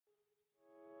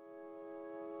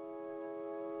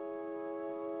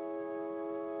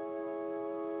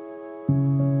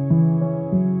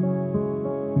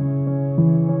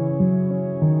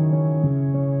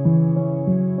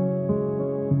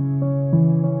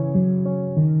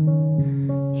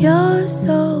Your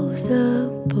soul's a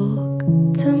book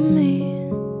to me,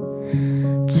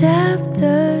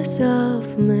 chapters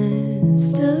of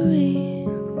mystery.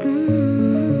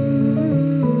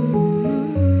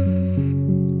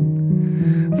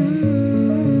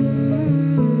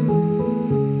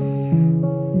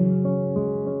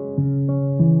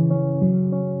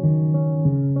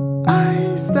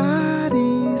 I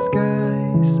study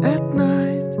skies at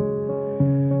night,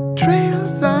 trail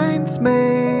signs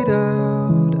made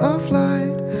out of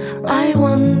light. I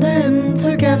wander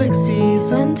into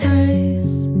galaxies and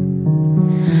haze.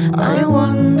 I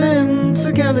wander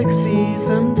into galaxies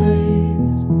and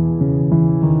haze.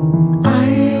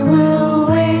 I will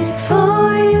wait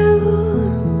for you.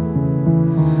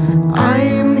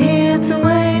 I'm here to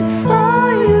wait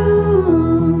for you.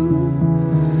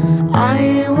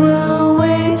 I will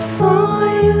wait for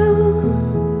you.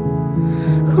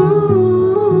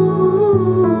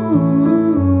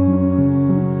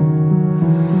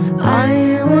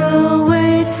 I will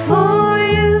wait for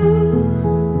you.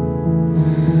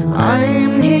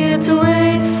 I'm here to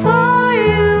wait for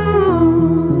you.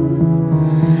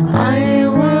 I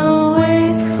will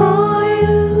wait for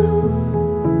you.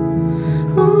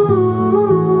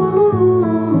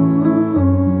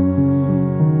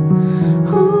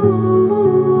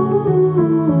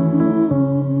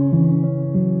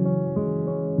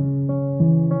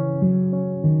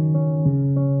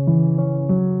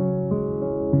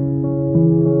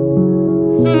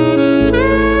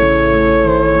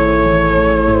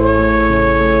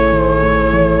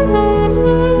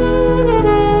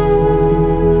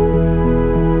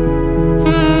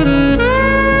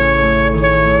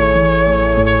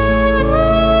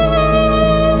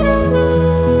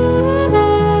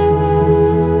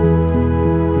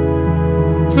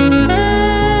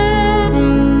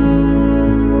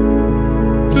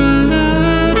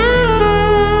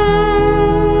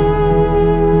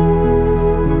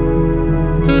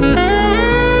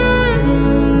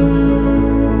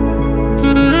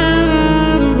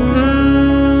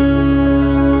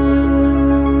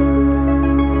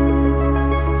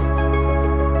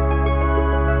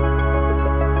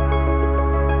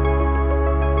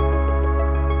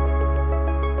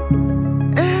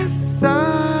 As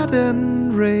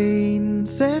sudden rain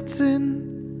sets in,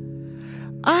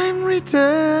 I'm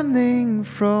returning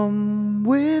from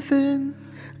within.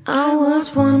 I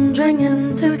was wandering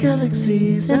into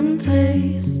galaxies and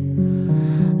haze.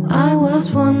 I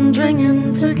was wandering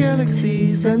into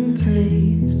galaxies and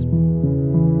haze.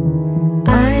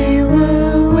 I